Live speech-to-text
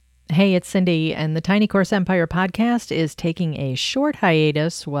Hey, it's Cindy, and the Tiny Course Empire podcast is taking a short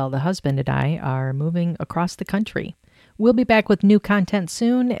hiatus while the husband and I are moving across the country. We'll be back with new content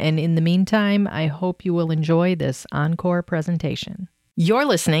soon, and in the meantime, I hope you will enjoy this Encore presentation. You're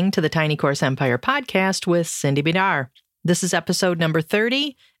listening to the Tiny Course Empire podcast with Cindy Bidar. This is episode number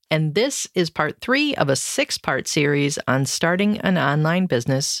 30, and this is part 3 of a 6-part series on starting an online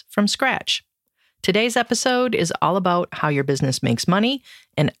business from scratch. Today's episode is all about how your business makes money,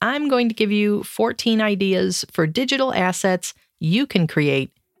 and I'm going to give you 14 ideas for digital assets you can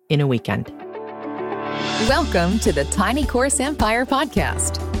create in a weekend. Welcome to the Tiny Course Empire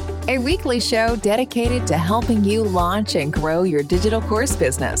podcast, a weekly show dedicated to helping you launch and grow your digital course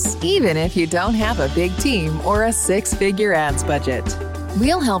business, even if you don't have a big team or a 6-figure ads budget.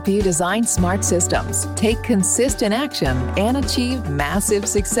 We'll help you design smart systems, take consistent action, and achieve massive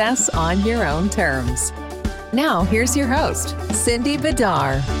success on your own terms. Now, here's your host, Cindy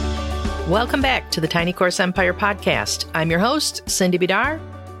Bidar. Welcome back to the Tiny Course Empire podcast. I'm your host, Cindy Bidar.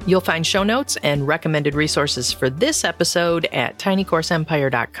 You'll find show notes and recommended resources for this episode at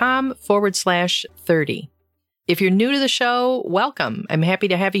tinycourseempire.com/30. If you're new to the show, welcome. I'm happy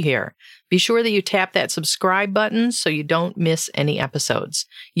to have you here. Be sure that you tap that subscribe button so you don't miss any episodes.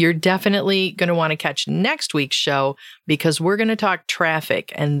 You're definitely going to want to catch next week's show because we're going to talk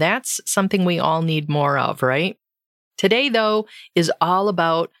traffic, and that's something we all need more of, right? Today, though, is all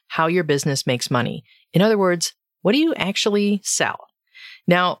about how your business makes money. In other words, what do you actually sell?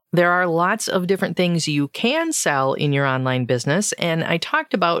 Now, there are lots of different things you can sell in your online business, and I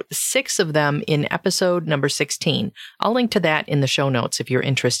talked about 6 of them in episode number 16. I'll link to that in the show notes if you're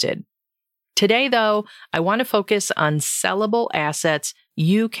interested. Today, though, I want to focus on sellable assets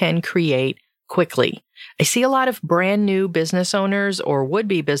you can create quickly. I see a lot of brand new business owners or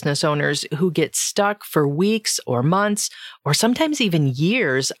would-be business owners who get stuck for weeks or months or sometimes even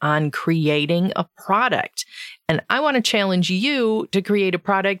years on creating a product. And I want to challenge you to create a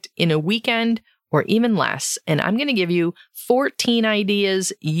product in a weekend or even less. And I'm going to give you 14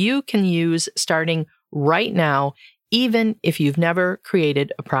 ideas you can use starting right now, even if you've never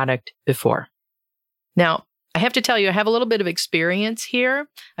created a product before. Now, I have to tell you, I have a little bit of experience here.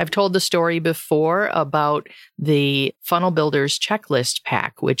 I've told the story before about the Funnel Builders Checklist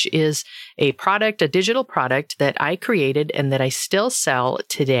Pack, which is a product, a digital product that I created and that I still sell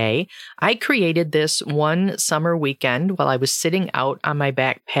today. I created this one summer weekend while I was sitting out on my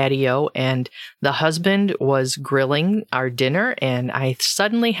back patio and the husband was grilling our dinner, and I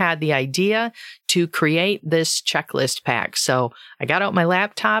suddenly had the idea to create this checklist pack. So I got out my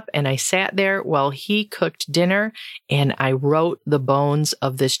laptop and I sat there while he cooked dinner and I wrote the bones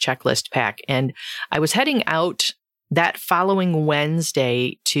of this checklist pack. And I was heading out that following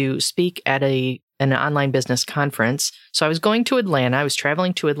Wednesday to speak at an online business conference. So I was going to Atlanta. I was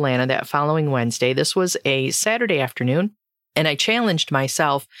traveling to Atlanta that following Wednesday. This was a Saturday afternoon. And I challenged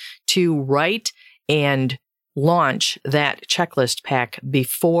myself to write and launch that checklist pack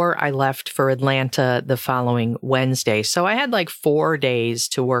before I left for Atlanta the following Wednesday. So I had like 4 days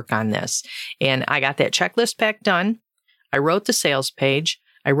to work on this. And I got that checklist pack done. I wrote the sales page.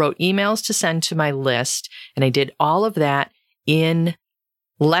 I wrote emails to send to my list. And I did all of that in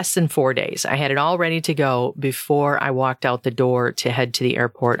less than 4 days. I had it all ready to go before I walked out the door to head to the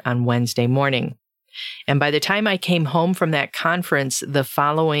airport on Wednesday morning. And by the time I came home from that conference the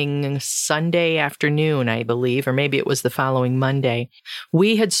following Sunday afternoon, I believe, or maybe it was the following Monday,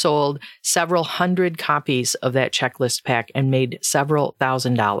 we had sold several hundred copies of that checklist pack and made several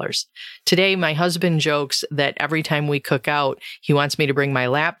 $1,000s. Today, my husband jokes that every time we cook out, he wants me to bring my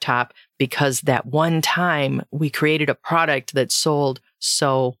laptop because that one time we created a product that sold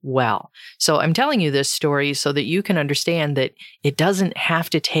so well. So I'm telling you this story so that you can understand that it doesn't have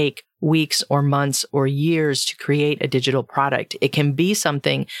to take weeks or months or years to create a digital product. It can be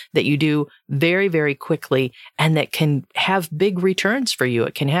something that you do very, very quickly and that can have big returns for you.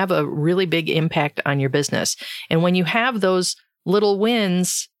 It can have a really big impact on your business. And when you have those little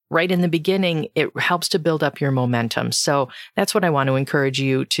wins right in the beginning, it helps to build up your momentum. So that's what I want to encourage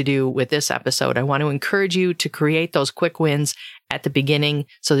you to do with this episode. I want to encourage you to create those quick wins at the beginning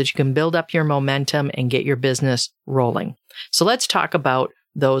so that you can build up your momentum and get your business rolling. So let's talk about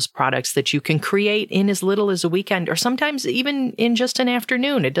those products that you can create in as little as a weekend, or sometimes even in just an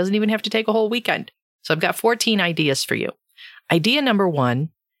afternoon. It doesn't even have to take a whole weekend. So I've got 14 ideas for you. Idea number 1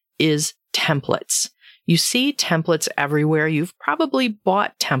 is templates. You see templates everywhere. You've probably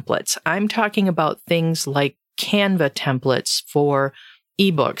bought templates. I'm talking about things like Canva templates for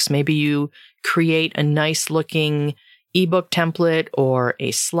ebooks. Maybe you create a nice looking ebook template or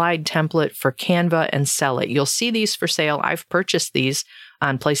a slide template for Canva and sell it. You'll see these for sale. I've purchased these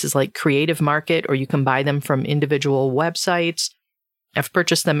on places like Creative Market, or you can buy them from individual websites. I've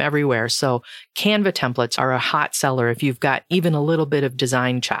purchased them everywhere. So Canva templates are a hot seller if you've got even a little bit of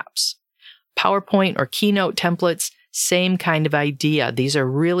design chops. PowerPoint or Keynote templates, same kind of idea. These are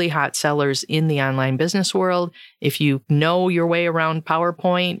really hot sellers in the online business world. If you know your way around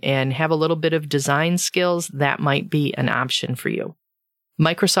PowerPoint and have a little bit of design skills, that might be an option for you.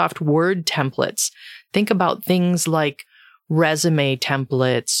 Microsoft Word templates. Think about things like resume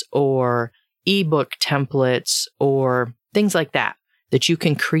templates or ebook templates or things like that you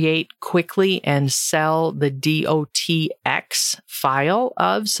can create quickly and sell the DOTX file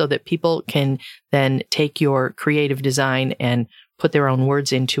of, so that people can then take your creative design and put their own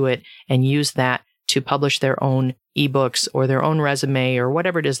words into it and use that to publish their own ebooks or their own resume or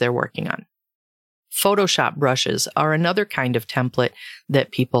whatever it is they're working on. Photoshop brushes are another kind of template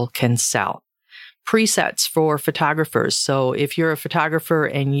that people can sell. Presets for photographers. So if you're a photographer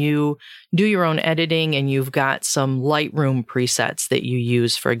and you do your own editing and you've got some Lightroom presets that you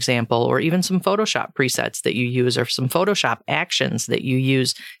use, for example, or even some Photoshop presets that you use, or some Photoshop actions that you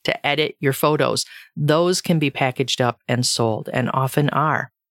use to edit your photos, those can be packaged up and sold, and often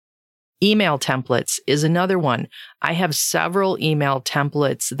are. Email templates is another one. I have several email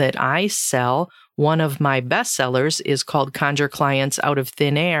templates that I sell. One of my best sellers is called Conjure Clients Out of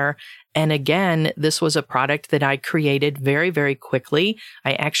Thin Air. And again, this was a product that I created very, very quickly.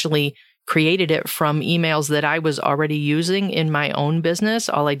 I actually created it from emails that I was already using in my own business.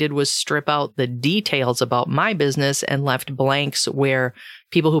 All I did was strip out the details about my business and left blanks where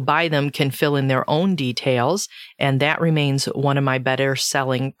people who buy them can fill in their own details. And that remains one of my better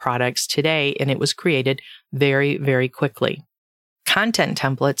selling products today. And it was created very, very quickly. Content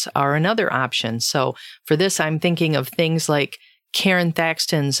templates are another option. So for this, I'm thinking of things like Karen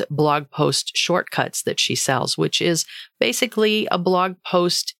Thaxton's blog post shortcuts that she sells, which is basically a blog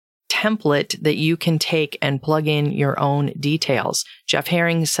post template that you can take and plug in your own details. Jeff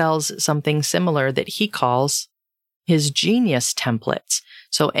Herring sells something similar that he calls his Genius templates.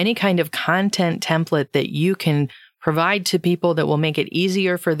 So any kind of content template that you can provide to people that will make it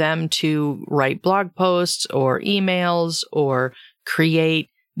easier for them to write blog posts or emails or create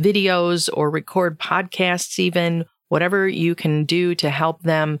videos or record podcasts even, whatever you can do to help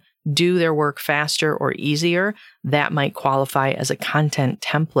them do their work faster or easier, that might qualify as a content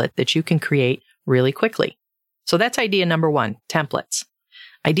template that you can create really quickly. So that's idea number one, templates.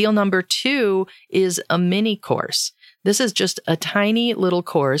 Ideal number two is a mini course. This is just a tiny little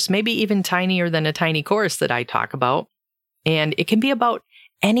course, maybe even tinier than a tiny course that I talk about. And it can be about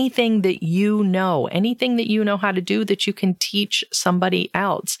anything that you know how to do that you can teach somebody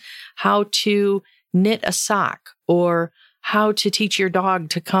else. How to knit a sock, or how to teach your dog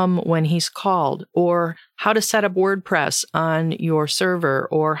to come when he's called, or how to set up WordPress on your server,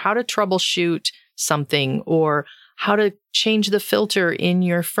 or how to troubleshoot something, or how to change the filter in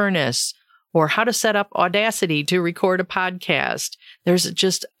your furnace, or how to set up Audacity to record a podcast. There's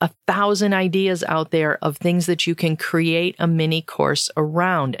just 1,000 ideas out there of things that you can create a mini course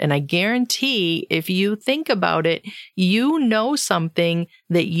around. And I guarantee if you think about it, you know something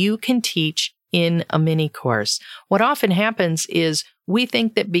that you can teach in a mini course. What often happens is we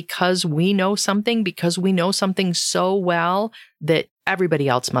think that because we know something so well, that everybody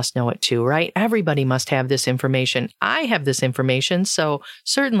else must know it too, right? Everybody must have this information. I have this information, so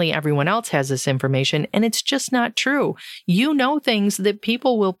certainly everyone else has this information, and it's just not true. You know things that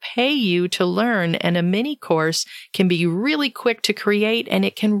people will pay you to learn, and a mini course can be really quick to create, and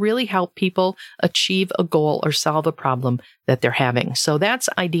it can really help people achieve a goal or solve a problem that they're having. So that's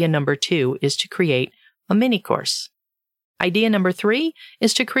idea number two, is to create a mini course. Idea number three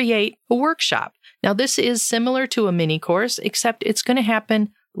is to create a workshop. Now, this is similar to a mini course, except it's going to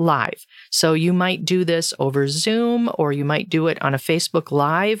happen live. So you might do this over Zoom, or you might do it on a Facebook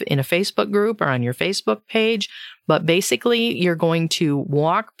Live in a Facebook group or on your Facebook page. But basically, you're going to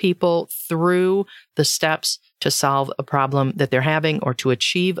walk people through the steps to solve a problem that they're having or to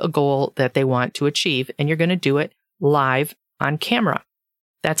achieve a goal that they want to achieve. And you're going to do it live on camera.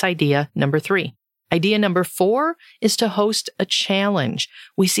 That's idea number three. Idea number four is to host a challenge.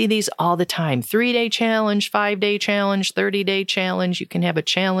 We see these all the time. 3-day challenge, 5-day challenge, 30-day challenge. You can have a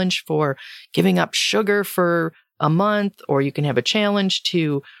challenge for giving up sugar for a month, or you can have a challenge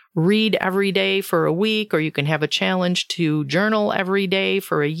to read every day for a week, or you can have a challenge to journal every day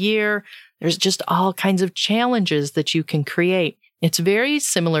for a year. There's just all kinds of challenges that you can create. It's very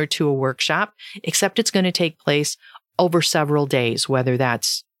similar to a workshop, except it's going to take place over several days, whether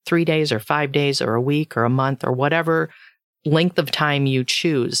that's 3 days or 5 days or a week or a month or whatever length of time you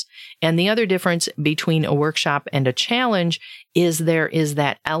choose. And the other difference between a workshop and a challenge is there is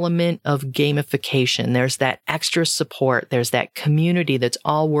that element of gamification. There's that extra support. There's that community that's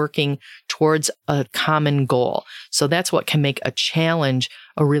all working towards a common goal. So that's what can make a challenge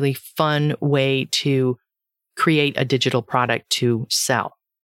a really fun way to create a digital product to sell.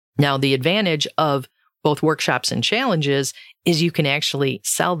 Now, the advantage of both workshops and challenges is you can actually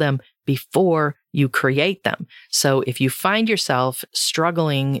sell them before you create them. So if you find yourself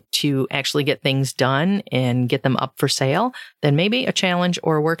struggling to actually get things done and get them up for sale, then maybe a challenge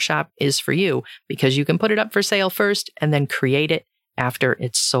or a workshop is for you because you can put it up for sale first and then create it after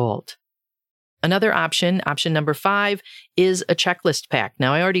it's sold. Another option number 5, is a checklist pack.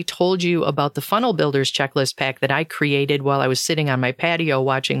 Now, I already told you about the Funnel Builders checklist pack that I created while I was sitting on my patio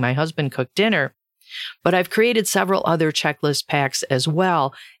watching my husband cook dinner. But I've created several other checklist packs as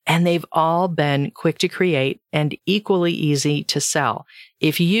well, and they've all been quick to create and equally easy to sell.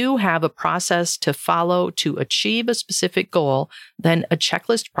 If you have a process to follow to achieve a specific goal, then a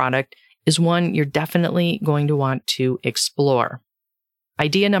checklist product is one you're definitely going to want to explore.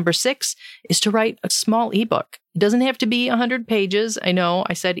 Idea number 6 is to write a small ebook. It doesn't have to be 100 pages. I know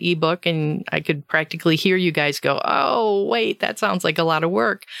I said ebook and I could practically hear you guys go, oh, wait, that sounds like a lot of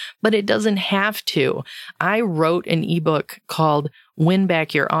work, but it doesn't have to. I wrote an ebook called Win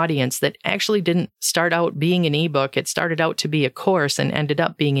Back Your Audience that actually didn't start out being an ebook. It started out to be a course and ended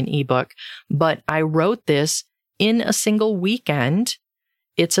up being an ebook, but I wrote this in a single weekend.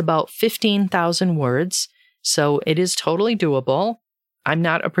 It's about 15,000 words, so it is totally doable. I'm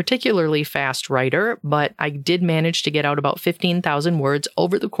not a particularly fast writer, but I did manage to get out about 15,000 words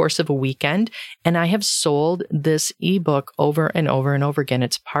over the course of a weekend, and I have sold this ebook over and over and over again.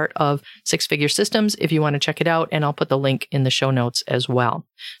 It's part of Six Figure Systems if you want to check it out, and I'll put the link in the show notes as well.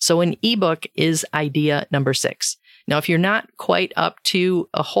 So an ebook is idea number 6. Now, if you're not quite up to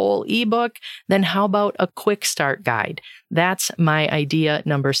a whole ebook, then how about a quick start guide? That's my idea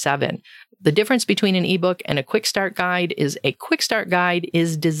number 7. The difference between an ebook and a quick start guide is a quick start guide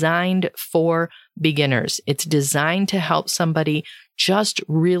is designed for beginners. It's designed to help somebody just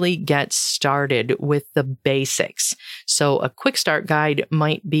really get started with the basics. So a quick start guide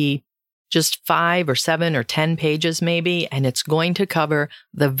might be just 5 or 7 or 10 pages maybe, and it's going to cover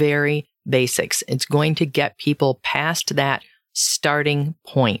the very basics. It's going to get people past that starting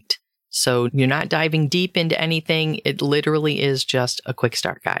point. So you're not diving deep into anything. It literally is just a quick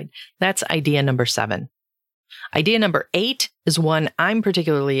start guide. That's idea number 7. Idea number 8 is one I'm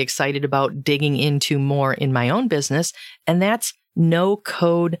particularly excited about digging into more in my own business, and that's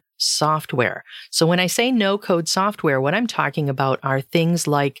no-code software. So when I say no-code software, what I'm talking about are things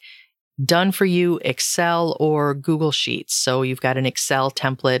like done-for-you Excel or Google Sheets. So you've got an Excel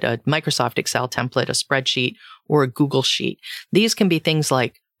template, a Microsoft Excel template, a spreadsheet, or a Google Sheet. These can be things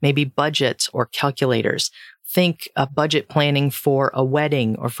like maybe budgets or calculators. Think of budget planning for a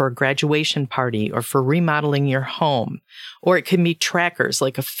wedding or for a graduation party or for remodeling your home. Or it can be trackers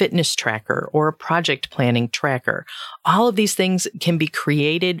like a fitness tracker or a project planning tracker. All of these things can be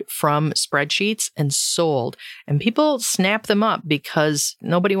created from spreadsheets and sold. And people snap them up because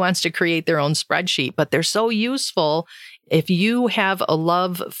nobody wants to create their own spreadsheet, but they're so useful. If you have a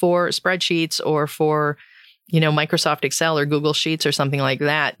love for spreadsheets or for Microsoft Excel or Google Sheets or something like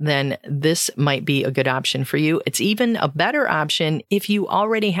that, then this might be a good option for you. It's even a better option if you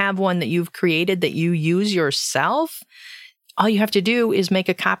already have one that you've created that you use yourself. All you have to do is make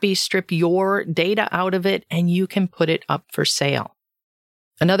a copy, strip your data out of it, and you can put it up for sale.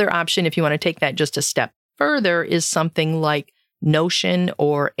 Another option, if you want to take that just a step further, is something like Notion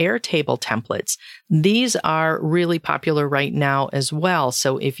or Airtable templates. These are really popular right now as well.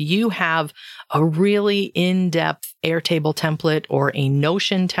 So if you have a really in-depth Airtable template or a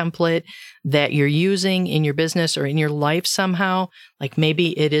Notion template that you're using in your business or in your life somehow, like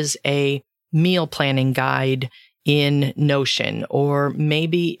maybe it is a meal planning guide in Notion, or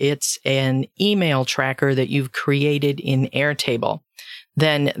maybe it's an email tracker that you've created in Airtable,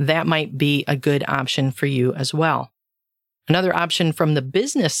 then that might be a good option for you as well. Another option from the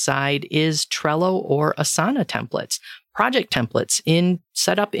business side is Trello or Asana templates, project templates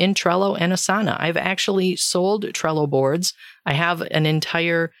set up in Trello and Asana. I've actually sold Trello boards. I have an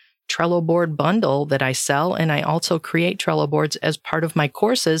entire Trello board bundle that I sell, and I also create Trello boards as part of my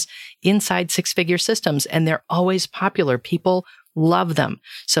courses inside Six Figure Systems, and they're always popular. People love them.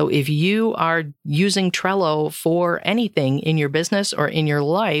 So if you are using Trello for anything in your business or in your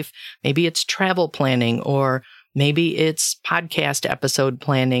life, maybe it's travel planning or Maybe it's podcast episode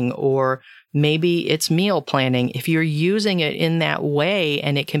planning, or maybe it's meal planning. If you're using it in that way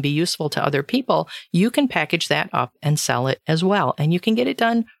and it can be useful to other people, you can package that up and sell it as well. And you can get it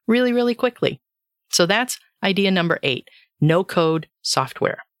done really, really quickly. So that's idea number 8, no-code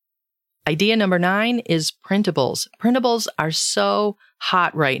software. Idea number 9 is printables. Printables are so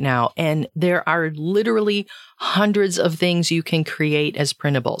hot right now, and there are literally hundreds of things you can create as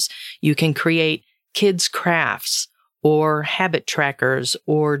printables. You can create kids' crafts, or habit trackers,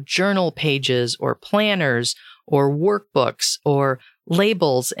 or journal pages, or planners, or workbooks, or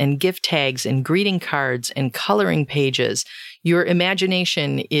labels and gift tags and greeting cards and coloring pages. Your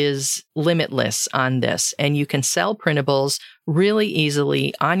imagination is limitless on this, and you can sell printables really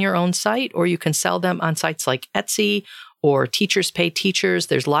easily on your own site, or you can sell them on sites like Etsy or Teachers Pay Teachers.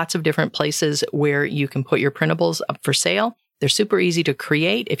 There's lots of different places where you can put your printables up for sale. They're super easy to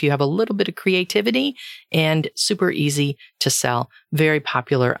create if you have a little bit of creativity, and super easy to sell. Very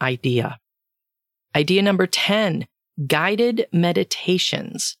popular idea. Idea number 10, guided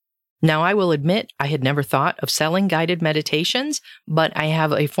meditations. Now, I will admit I had never thought of selling guided meditations, but I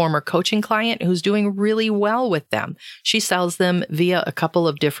have a former coaching client who's doing really well with them. She sells them via a couple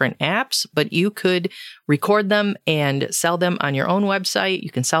of different apps, but you could record them and sell them on your own website.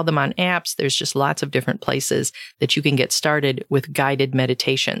 You can sell them on apps. There's just lots of different places that you can get started with guided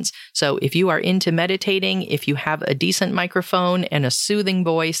meditations. So if you are into meditating, if you have a decent microphone and a soothing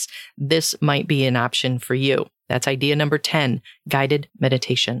voice, this might be an option for you. That's idea number 10, guided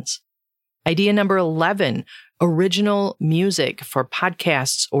meditations. Idea number 11, original music for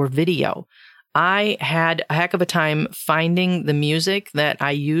podcasts or video. I had a heck of a time finding the music that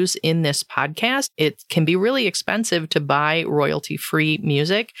I use in this podcast. It can be really expensive to buy royalty-free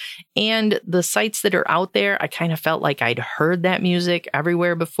music. And the sites that are out there, I kind of felt like I'd heard that music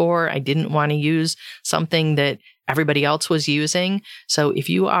everywhere before. I didn't want to use something that everybody else was using. So if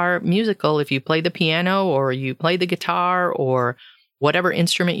you are musical, if you play the piano or you play the guitar or whatever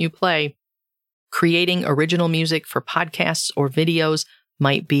instrument you play, creating original music for podcasts or videos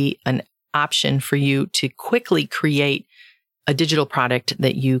might be an option for you to quickly create a digital product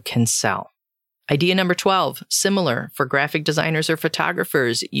that you can sell. Idea number 12, similar for graphic designers or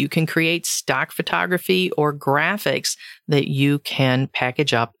photographers. You can create stock photography or graphics that you can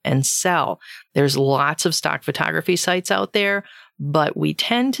package up and sell. There's lots of stock photography sites out there, but we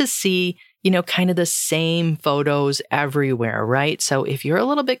tend to see kind of the same photos everywhere, right? So if you're a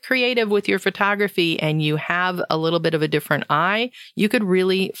little bit creative with your photography and you have a little bit of a different eye, you could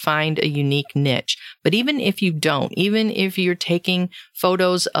really find a unique niche. But even if you don't, even if you're taking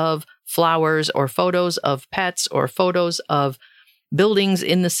photos of flowers or photos of pets or photos of buildings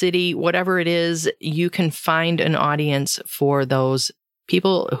in the city, whatever it is, you can find an audience for those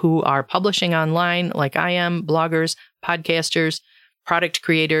people who are publishing online like I am, bloggers, podcasters, product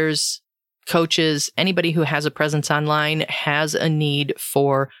creators, coaches. Anybody who has a presence online has a need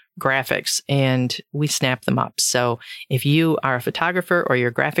for graphics, and we snap them up. So if you are a photographer or you're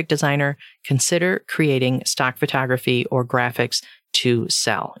a graphic designer, consider creating stock photography or graphics to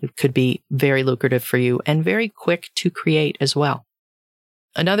sell. It could be very lucrative for you and very quick to create as well.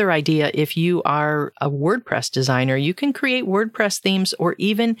 Another idea, if you are a WordPress designer, you can create WordPress themes or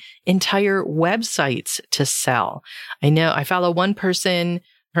even entire websites to sell. I know I follow one person.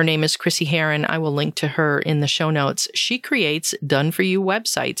 Her name is Chrissy Heron. I will link to her in the show notes. She creates done-for-you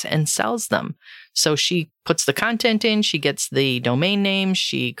websites and sells them. So she puts the content in, she gets the domain name,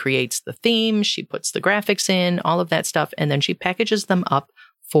 she creates the theme, she puts the graphics in, all of that stuff, and then she packages them up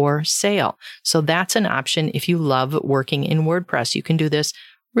for sale. So that's an option if you love working in WordPress. You can do this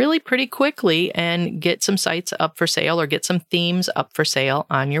really pretty quickly and get some sites up for sale or get some themes up for sale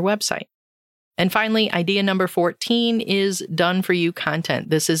on your website. And finally, idea number 14 is done-for-you content.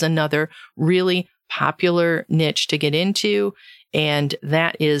 This is another really popular niche to get into, and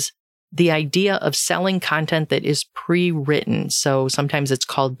that is the idea of selling content that is pre-written. So sometimes it's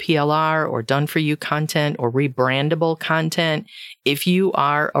called PLR or done-for-you content or rebrandable content. If you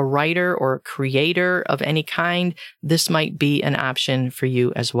are a writer or a creator of any kind, this might be an option for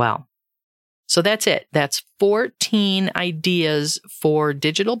you as well. So that's it. That's 14 ideas for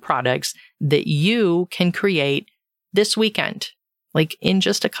digital products that you can create this weekend, like in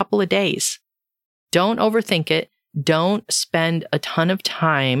just a couple of days. Don't overthink it. Don't spend a ton of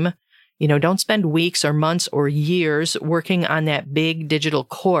time, Don't spend weeks or months or years working on that big digital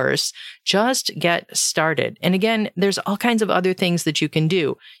course. Just get started. And again, there's all kinds of other things that you can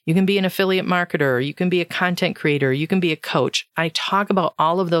do. You can be an affiliate marketer. You can be a content creator. You can be a coach. I talk about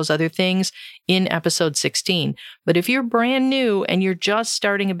all of those other things in episode 16. But if you're brand new and you're just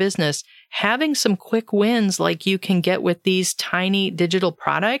starting a business, having some quick wins like you can get with these tiny digital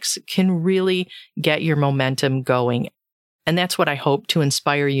products can really get your momentum going. And that's what I hope to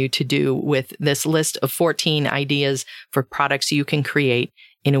inspire you to do with this list of 14 ideas for products you can create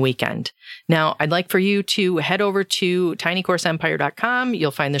in a weekend. Now, I'd like for you to head over to tinycourseempire.com. You'll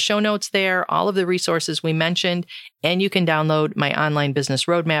find the show notes there, all of the resources we mentioned, and you can download my online business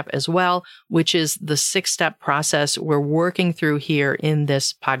roadmap as well, which is the 6-step process we're working through here in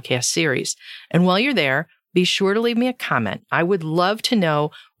this podcast series. And while you're there, be sure to leave me a comment. I would love to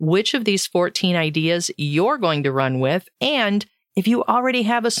know which of these 14 ideas you're going to run with. And if you already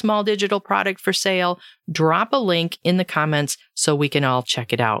have a small digital product for sale, drop a link in the comments so we can all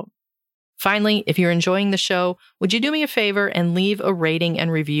check it out. Finally, if you're enjoying the show, would you do me a favor and leave a rating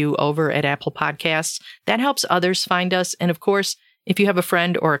and review over at Apple Podcasts? That helps others find us. And of course, if you have a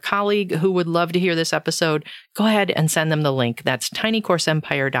friend or a colleague who would love to hear this episode, go ahead and send them the link. That's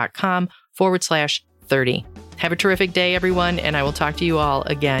tinycourseempire.com/30. Have a terrific day, everyone, and I will talk to you all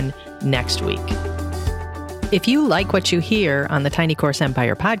again next week. If you like what you hear on the Tiny Course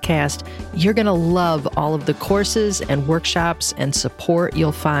Empire podcast, you're going to love all of the courses and workshops and support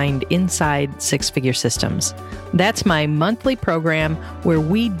you'll find inside Six Figure Systems. That's my monthly program where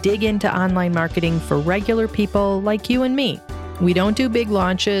we dig into online marketing for regular people like you and me. We don't do big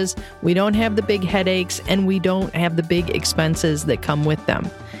launches, we don't have the big headaches, and we don't have the big expenses that come with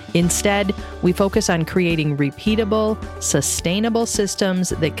them. Instead, we focus on creating repeatable, sustainable systems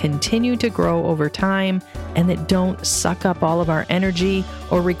that continue to grow over time and that don't suck up all of our energy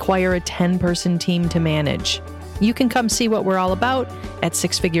or require a 10-person team to manage. You can come see what we're all about at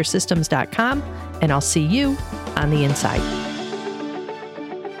sixfiguresystems.com, and I'll see you on the inside.